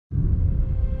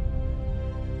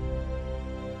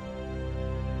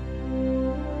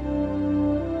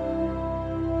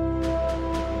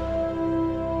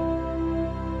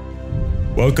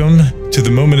Welcome to the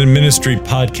Moment in Ministry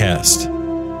podcast.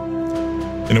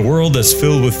 In a world that's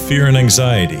filled with fear and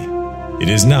anxiety, it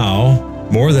is now,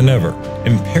 more than ever,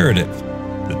 imperative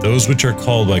that those which are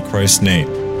called by Christ's name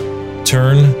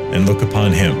turn and look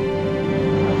upon Him.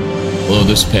 Hello,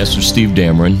 this is Pastor Steve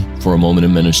Dameron for A Moment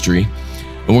in Ministry,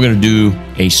 and we're going to do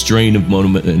a strain of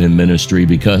Moment in Ministry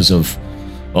because of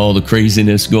all the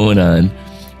craziness going on,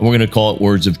 and we're going to call it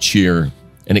Words of Cheer,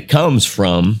 and it comes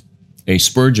from a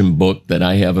Spurgeon book that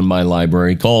I have in my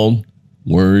library called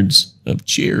Words of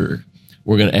Cheer.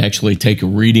 We're going to actually take a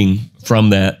reading from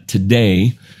that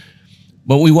today,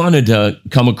 but we wanted to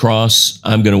come across,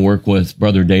 I'm going to work with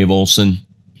Brother Dave Olson,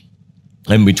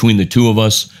 and between the two of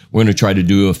us, we're going to try to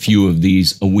do a few of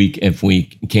these a week if we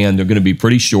can. They're going to be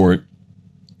pretty short,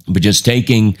 but just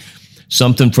taking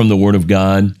something from the Word of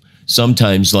God.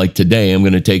 Sometimes, like today, I'm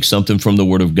going to take something from the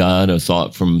Word of God, a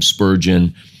thought from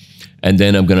Spurgeon, and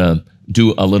then I'm going to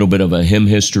do a little bit of a hymn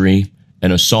history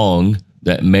and a song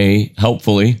that may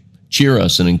helpfully cheer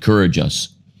us and encourage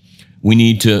us. We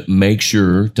need to make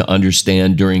sure to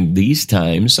understand during these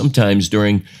times, sometimes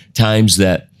during times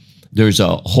that there's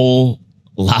a whole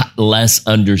lot less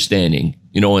understanding.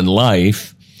 You know, in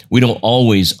life, we don't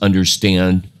always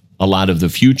understand a lot of the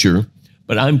future,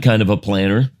 but I'm kind of a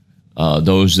planner.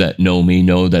 Those that know me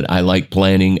know that I like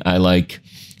planning. I like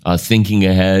thinking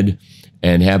ahead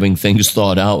and having things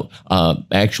thought out,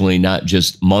 actually not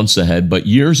just months ahead, but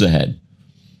years ahead.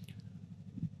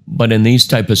 But in these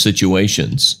type of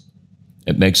situations,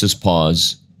 it makes us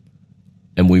pause,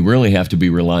 and we really have to be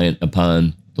reliant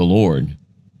upon the Lord.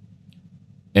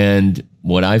 And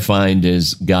what I find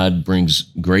is God brings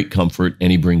great comfort,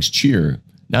 and He brings cheer,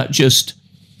 not just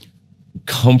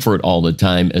comfort all the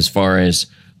time as far as,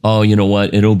 oh, you know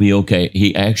what, it'll be okay.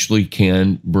 He actually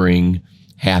can bring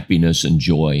happiness and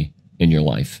joy in your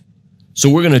life. So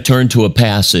we're going to turn to a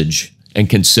passage and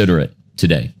consider it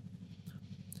today.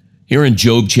 Here in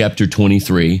Job chapter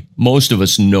 23, most of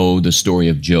us know the story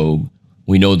of Job.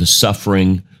 We know the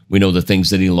suffering, we know the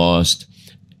things that he lost,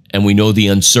 and we know the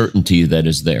uncertainty that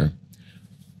is there.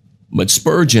 But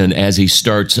Spurgeon, as he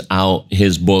starts out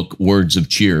his book, Words of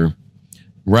Cheer,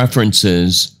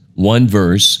 references one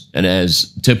verse, and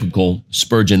as typical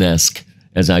Spurgeon-esque,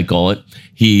 as I call it,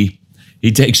 he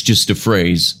takes just a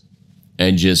phrase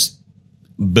and just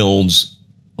builds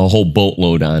a whole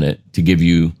boatload on it to give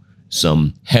you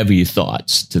some heavy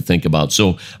thoughts to think about.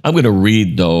 So I'm going to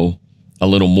read, though, a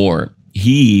little more.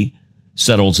 He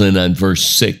settles in on verse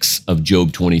 6 of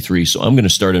Job 23. So I'm going to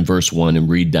start in verse 1 and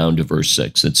read down to verse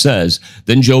 6. It says,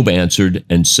 "Then Job answered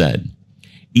and said,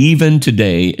 'Even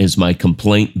today is my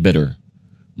complaint bitter.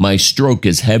 My stroke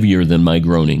is heavier than my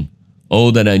groaning.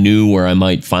 Oh, that I knew where I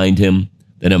might find him,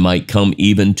 that I might come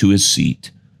even to his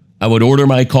seat. I would order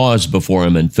my cause before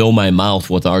him and fill my mouth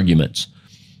with arguments.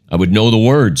 I would know the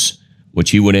words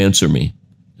which he would answer me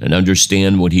and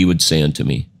understand what he would say unto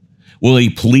me. Will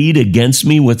he plead against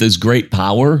me with his great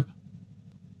power?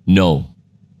 No,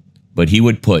 but he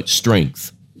would put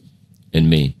strength in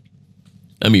me.'"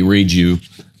 Let me read you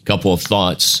a couple of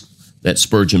thoughts that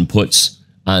Spurgeon puts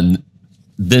on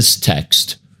this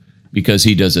text because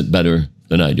he does it better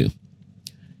than I do.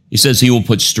 He says, "He will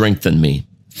put strength in me."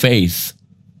 Faith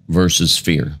versus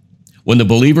fear. When the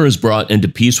believer is brought into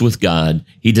peace with God,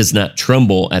 he does not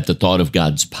tremble at the thought of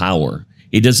God's power.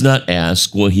 He does not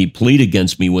ask, will he plead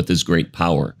against me with his great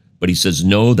power? But he says,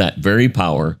 no, that very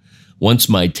power, once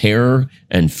my terror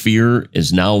and fear,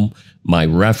 is now my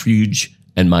refuge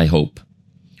and my hope.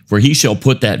 For he shall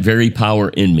put that very power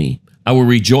in me. I will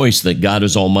rejoice that God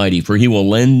is almighty, for he will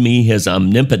lend me his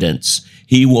omnipotence.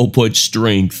 He will put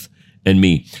strength in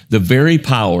me. The very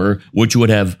power which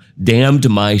would have damned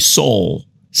my soul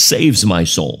saves my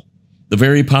soul. The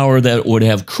very power that would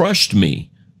have crushed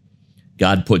me,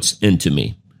 God puts into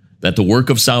me, that the work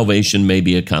of salvation may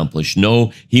be accomplished.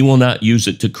 No, he will not use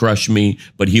it to crush me,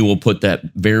 but he will put that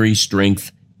very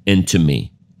strength into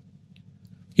me.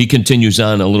 He continues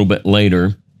on a little bit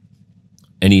later,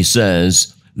 and he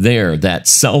says, "There, that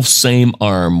self-same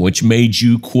arm which made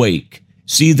you quake,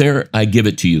 see there, I give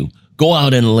it to you. Go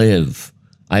out and live.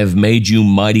 I have made you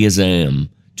mighty as I am.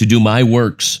 To do my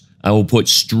works, I will put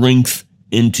strength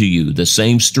into you. The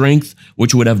same strength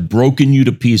which would have broken you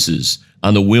to pieces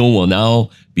on the wheel will now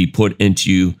be put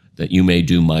into you, that you may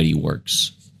do mighty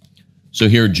works." So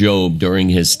here Job, during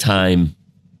his time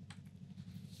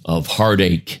of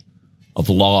heartache, of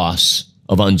loss,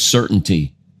 of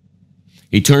uncertainty,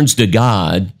 he turns to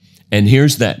God, and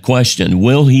here's that question: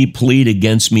 will he plead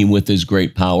against me with his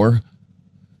great power?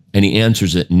 And he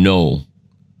answers it, no,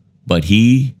 but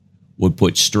he would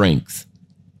put strength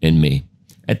in me.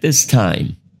 At this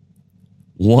time,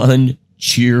 one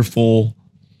cheerful,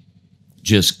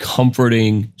 just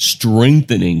comforting,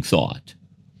 strengthening thought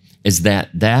is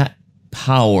that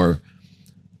power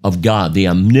of God, the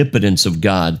omnipotence of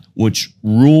God, which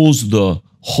rules the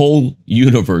whole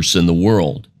universe and the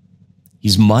world.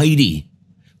 He's mighty,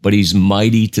 but he's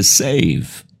mighty to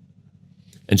save.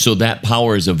 And so that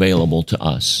power is available to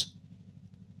us.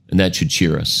 And that should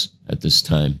cheer us at this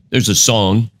time. There's a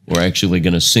song, we're actually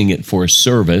going to sing it for a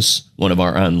service, one of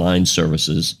our online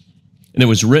services. And it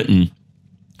was written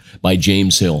by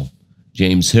James Hill.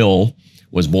 James Hill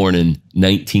was born in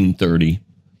 1930.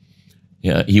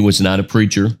 He was not a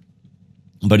preacher,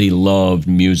 but he loved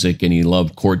music and he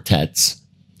loved quartets.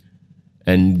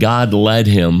 And God led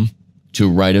him to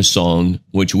write a song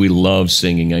which we love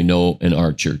singing, I know, in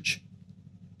our church.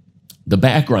 The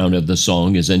background of the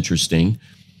song is interesting.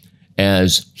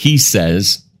 As he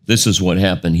says, this is what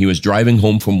happened. He was driving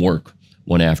home from work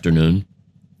one afternoon,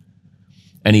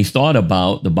 and he thought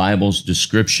about the Bible's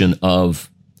description of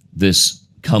this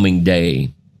coming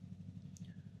day,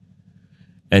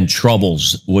 and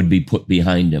troubles would be put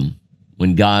behind him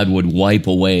when God would wipe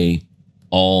away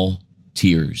all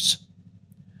tears.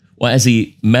 Well, as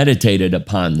he meditated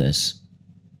upon this,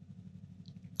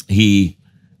 he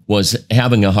was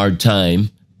having a hard time.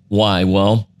 Why?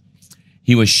 Well,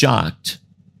 he was shocked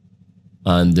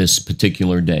on this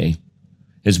particular day.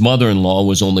 His mother-in-law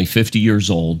was only 50 years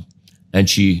old, and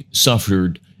she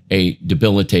suffered a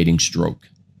debilitating stroke.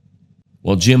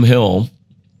 Well, Jim Hill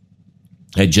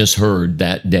had just heard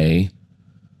that day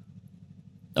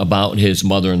about his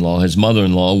mother-in-law. His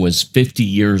mother-in-law was 50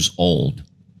 years old,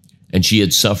 and she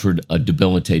had suffered a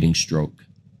debilitating stroke.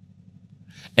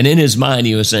 And in his mind,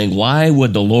 he was saying, why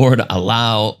would the Lord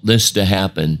allow this to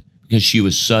happen? Because she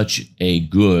was such a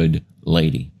good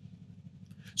lady.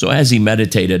 So as he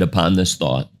meditated upon this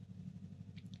thought,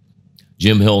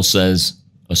 Jim Hill says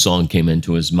a song came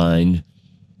into his mind.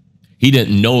 He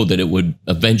didn't know that it would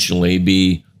eventually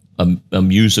be a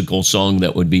musical song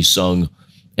that would be sung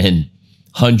in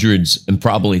hundreds and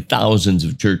probably thousands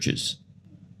of churches.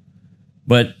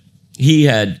 But he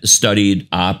had studied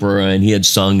opera and he had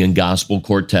sung in gospel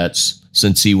quartets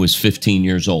since he was 15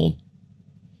 years old.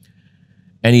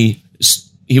 And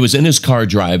he was in his car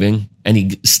driving, and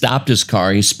he stopped his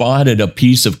car. He spotted a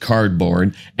piece of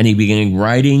cardboard, and he began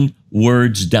writing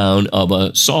words down of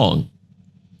a song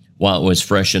while it was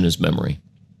fresh in his memory.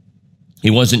 He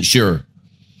wasn't sure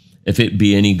if it'd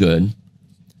be any good.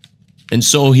 And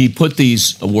so he put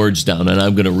these words down, and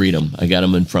I'm going to read them. I got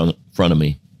them in front of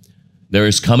me. There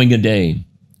is coming a day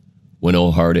when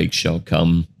no heartache shall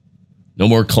come, no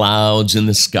more clouds in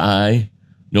the sky,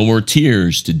 no more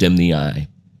tears to dim the eye.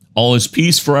 All is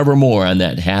peace forevermore on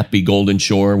that happy golden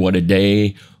shore. What a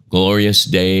day, glorious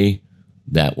day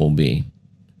that will be.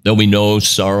 There'll be no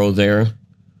sorrow there,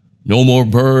 no more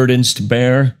burdens to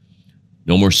bear,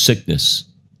 no more sickness,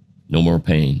 no more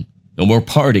pain, no more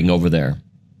parting over there.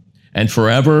 And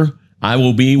forever I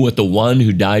will be with the one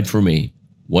who died for me.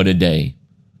 What a day,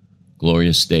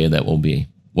 glorious day that will be.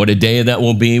 What a day that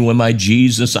will be when my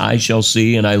Jesus I shall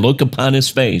see, and I look upon his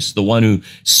face, the one who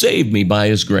saved me by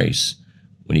his grace.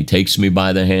 When he takes me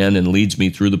by the hand and leads me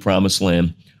through the promised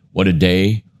land, what a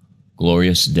day,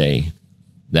 glorious day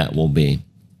that will be.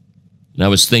 And I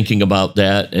was thinking about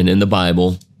that, and in the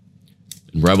Bible,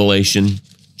 in Revelation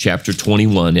chapter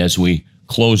 21, as we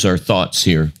close our thoughts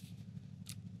here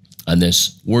on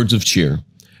this words of cheer,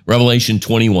 Revelation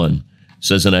 21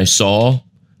 says, and I saw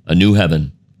a new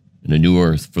heaven and a new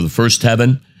earth. For the first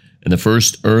heaven and the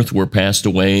first earth were passed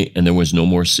away, and there was no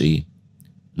more sea.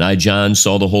 And I, John,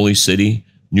 saw the holy city,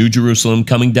 New Jerusalem,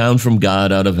 coming down from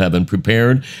God out of heaven,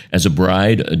 prepared as a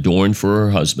bride adorned for her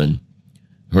husband.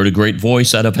 Heard a great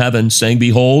voice out of heaven saying,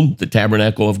 behold, the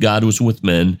tabernacle of God was with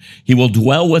men. He will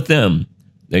dwell with them.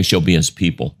 They shall be his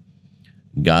people.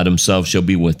 God himself shall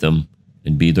be with them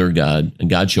and be their God. And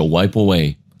God shall wipe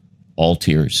away all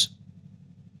tears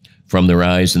from their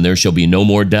eyes. And there shall be no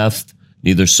more death,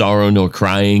 neither sorrow nor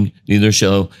crying, neither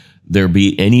shall there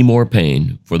be any more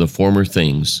pain, for the former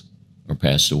things are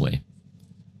passed away.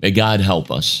 May God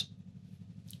help us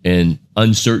in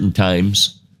uncertain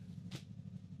times.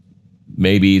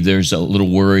 Maybe there's a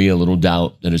little worry, a little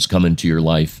doubt that has come into your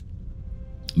life.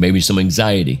 Maybe some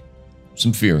anxiety,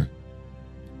 some fear.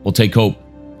 Well, take hope.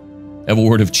 Have a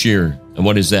word of cheer. And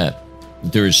what is that?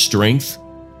 That there is strength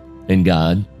in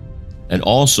God, and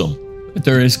also that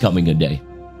there is coming a day.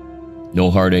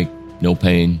 No heartache, no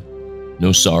pain,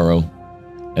 no sorrow,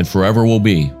 and forever will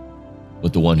be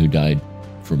with the one who died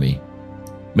for me.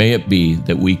 May it be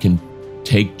that we can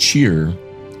take cheer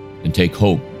and take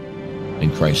hope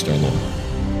in Christ our Lord.